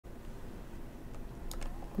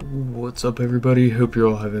What's up, everybody? Hope you're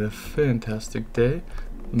all having a fantastic day.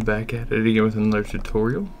 I'm back at it again with another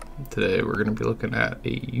tutorial. Today we're going to be looking at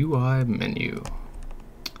a UI menu.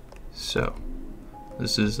 So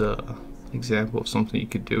this is an example of something you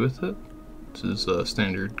could do with it. This is a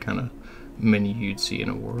standard kind of menu you'd see in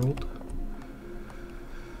a world.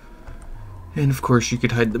 And of course you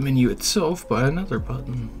could hide the menu itself by another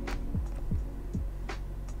button.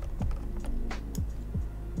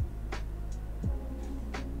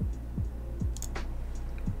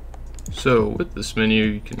 So with this menu,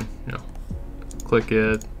 you can, click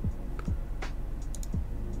it,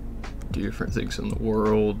 do different things in the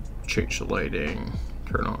world, change the lighting,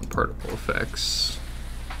 turn on particle effects.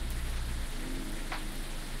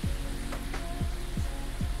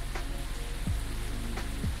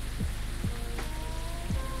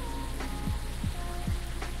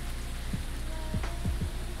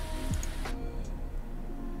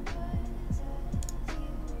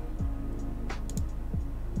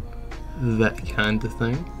 That kind of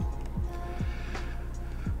thing.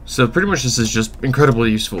 So pretty much this is just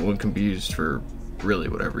incredibly useful and can be used for really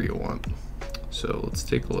whatever you want. So let's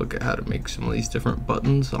take a look at how to make some of these different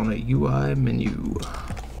buttons on a UI menu.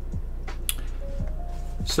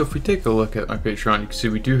 So if we take a look at my Patreon, you can see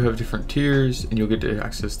we do have different tiers and you'll get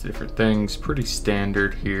access to different things. Pretty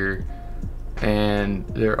standard here. And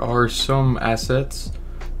there are some assets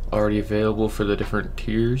already available for the different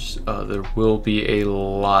tiers. There will be a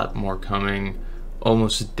lot more coming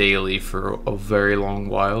almost daily for a very long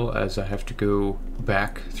while, as I have to go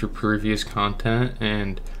back through previous content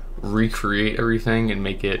and recreate everything and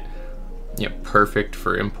make it perfect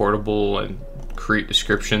for importable and create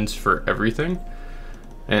descriptions for everything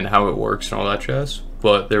and how it works and all that jazz.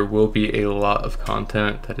 But there will be a lot of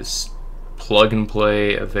content that is plug and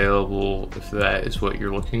play available if that is what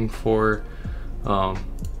you're looking for.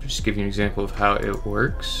 Just give you an example of how it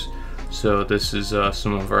works. So this is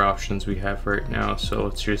some of our options we have right now. So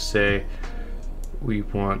let's just say we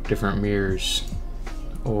want different mirrors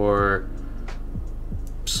or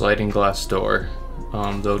sliding glass door.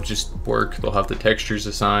 They'll just work. They'll have the textures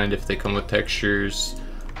assigned if they come with textures,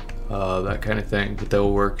 that kind of thing. But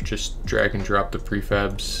they'll work. Just drag and drop the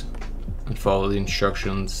prefabs and follow the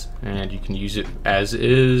instructions, and you can use it as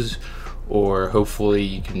is, or hopefully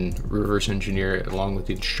you can reverse engineer it along with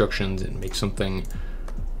the instructions and make something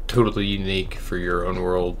totally unique for your own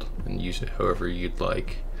world and use it however you'd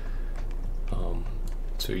like.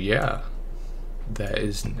 So yeah, that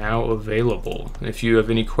is now available. If you have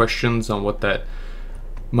any questions on what that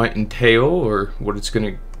might entail or what it's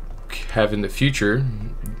going to have in the future,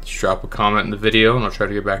 just drop a comment in the video and I'll try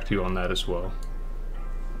to get back to you on that as well.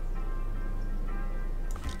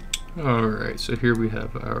 Alright, so here we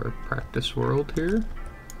have our practice world here,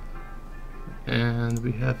 and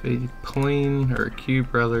we have a plane, or a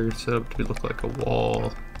cube rather, set up to look like a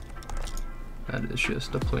wall. That is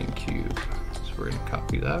just a plain cube, so we're going to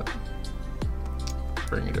copy that,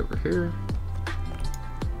 bring it over here.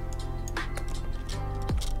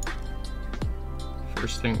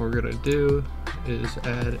 First thing we're going to do is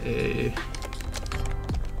add a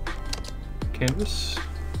canvas.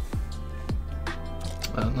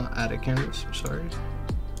 Not add a canvas, I'm sorry.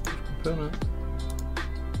 Component.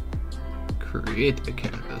 Create a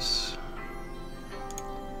canvas.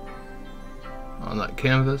 On that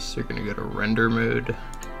canvas, you're going to go to render mode,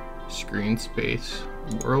 screen space,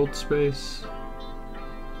 world space.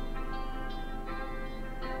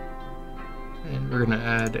 And we're going to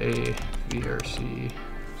add a VRC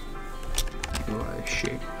UI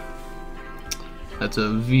shape. That's a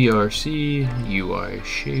VRC UI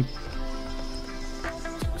shape.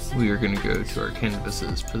 We are going to go to our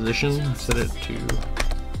canvas's position, set it to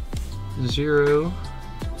 0,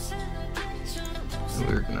 and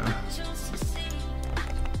we're going to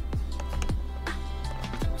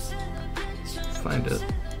find it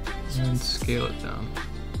and scale it down.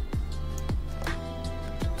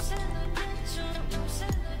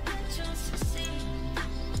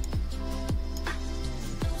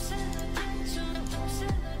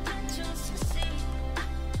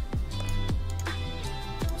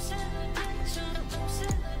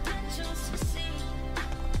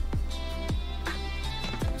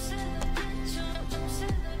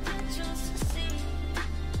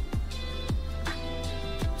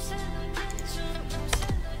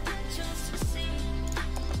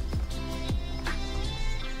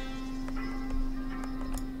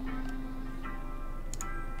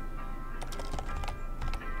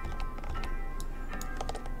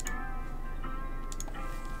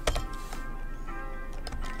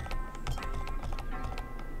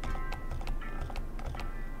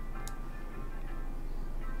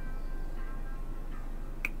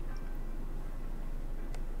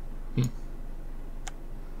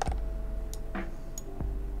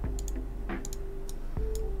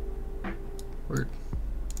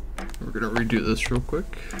 gonna redo this real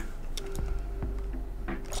quick.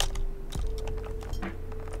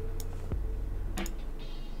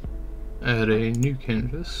 Add a new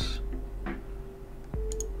canvas.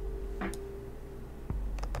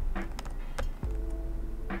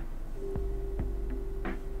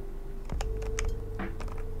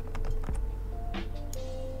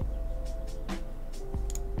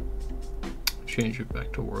 Change it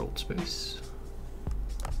back to world space.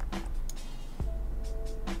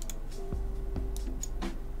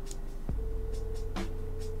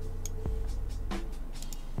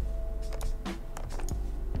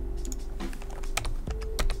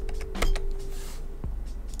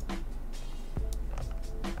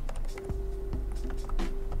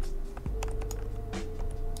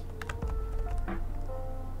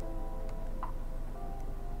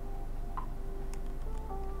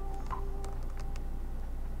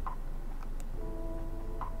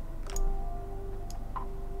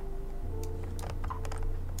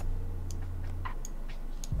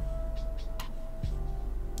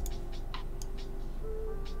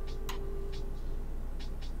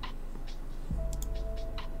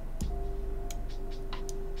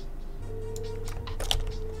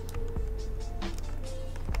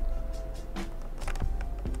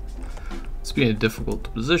 It's being difficult to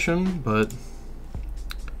position, but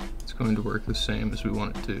it's going to work the same as we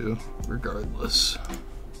want it to regardless.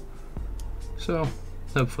 So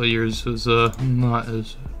hopefully yours was not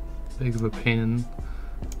as big of a pain,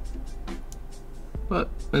 but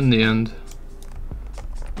in the end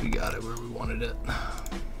we got it where we wanted it.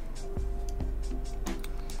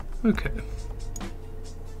 Okay,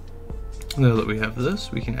 now that we have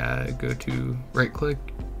this, we can go to right click,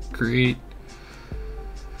 create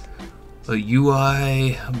a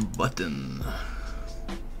UI button.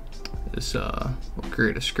 This will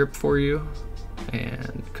create a script for you,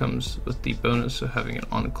 and comes with the bonus of having an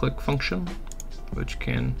on-click function, which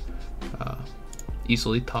can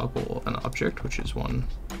easily toggle an object, which is one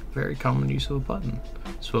very common use of a button.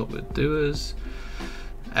 So what we'll do is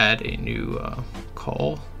add a new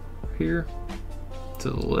call here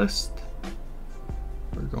to the list.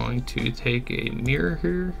 We're going to take a mirror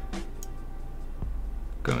here,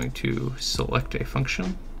 going to select a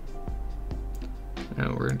function,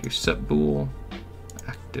 and we're going to do set bool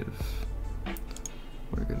active.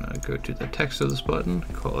 We're going to go to the text of this button,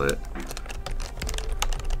 call it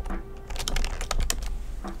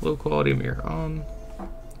low quality mirror on.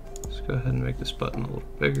 Let's go ahead and make this button a little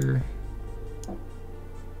bigger.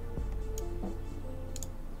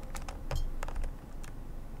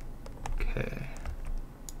 Okay.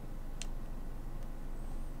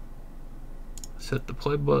 Hit the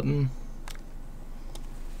play button.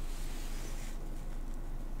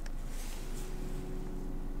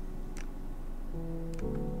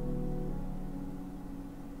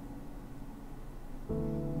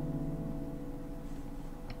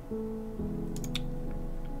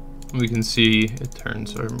 We can see it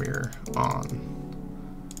turns our mirror on.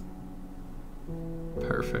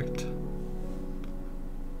 Perfect.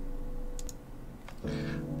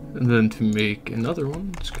 And then to make another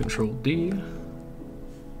one, it's Control D.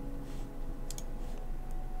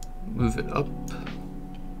 Move it up.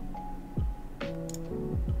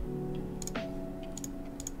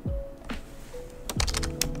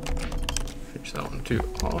 Change that one to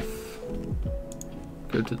off.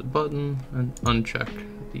 Go to the button and uncheck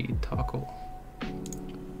the toggle.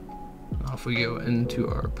 Now if we go into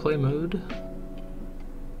our play mode,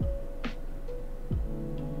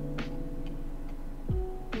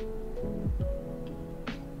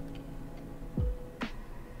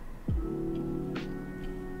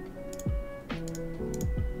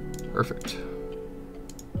 perfect.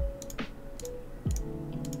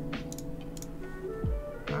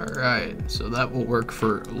 Alright, so that will work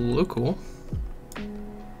for local.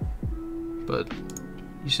 But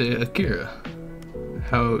you say, Akira,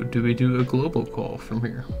 how do we do a global call from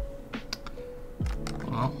here?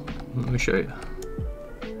 Well, let me show you.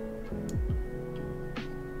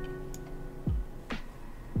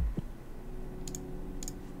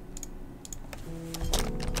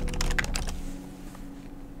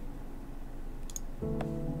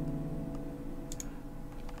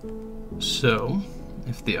 So,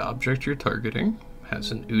 if the object you're targeting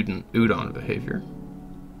has an Udon behavior,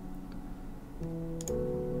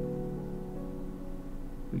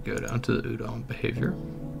 we go down to the Udon behavior,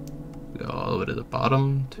 we go all the way to the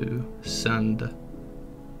bottom to send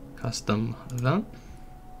custom event.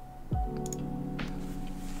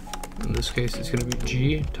 In this case, it's going to be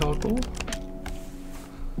G toggle,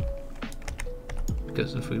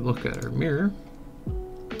 because if we look at our mirror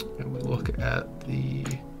and we look at the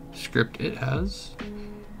script it has,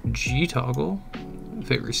 G toggle,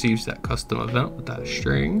 if it receives that custom event with that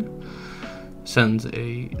string, sends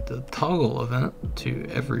the toggle event to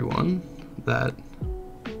everyone that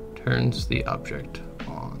turns the object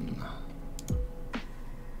on.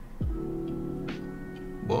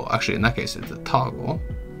 Well, actually, in that case, it's a toggle.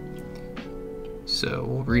 So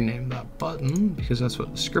we'll rename that button, because that's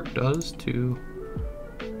what the script does, to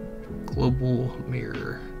global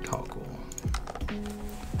mirror toggle.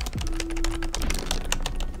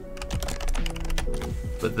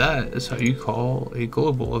 But that is how you call a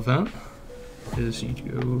global event, is you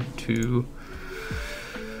go to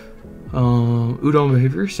Udon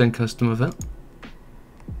behavior, send custom event,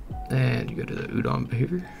 and you go to the Udon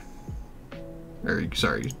behavior, or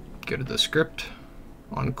sorry, go to the script,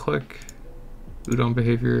 on click, Udon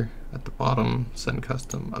behavior, at the bottom, send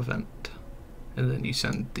custom event, and then you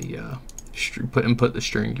send the input the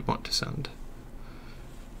string you want to send.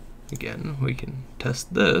 Again, we can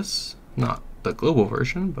test this, not the global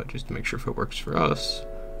version, but just to make sure if it works for us,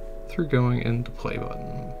 through going in the play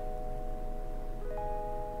button.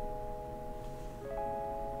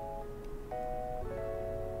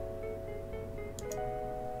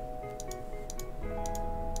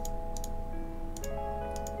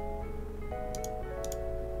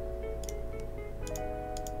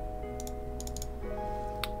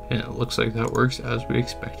 And it looks like that works as we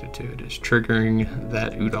expected to. It is triggering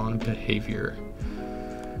that Udon behavior.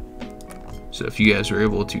 So if you guys are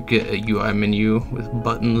able to get a UI menu with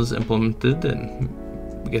buttons implemented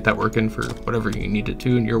and get that working for whatever you need it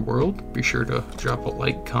to in your world, be sure to drop a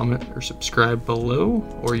like, comment, or subscribe below.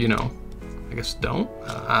 Or, you know, I guess don't.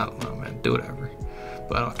 I don't know, man. Do whatever.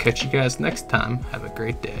 But I'll catch you guys next time. Have a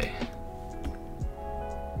great day.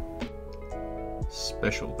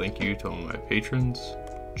 Special thank you to all my patrons: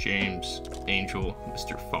 James, Angel,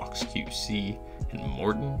 Mr. Fox QC, and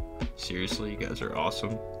Morton. Seriously, you guys are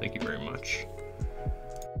awesome. Thank you very much.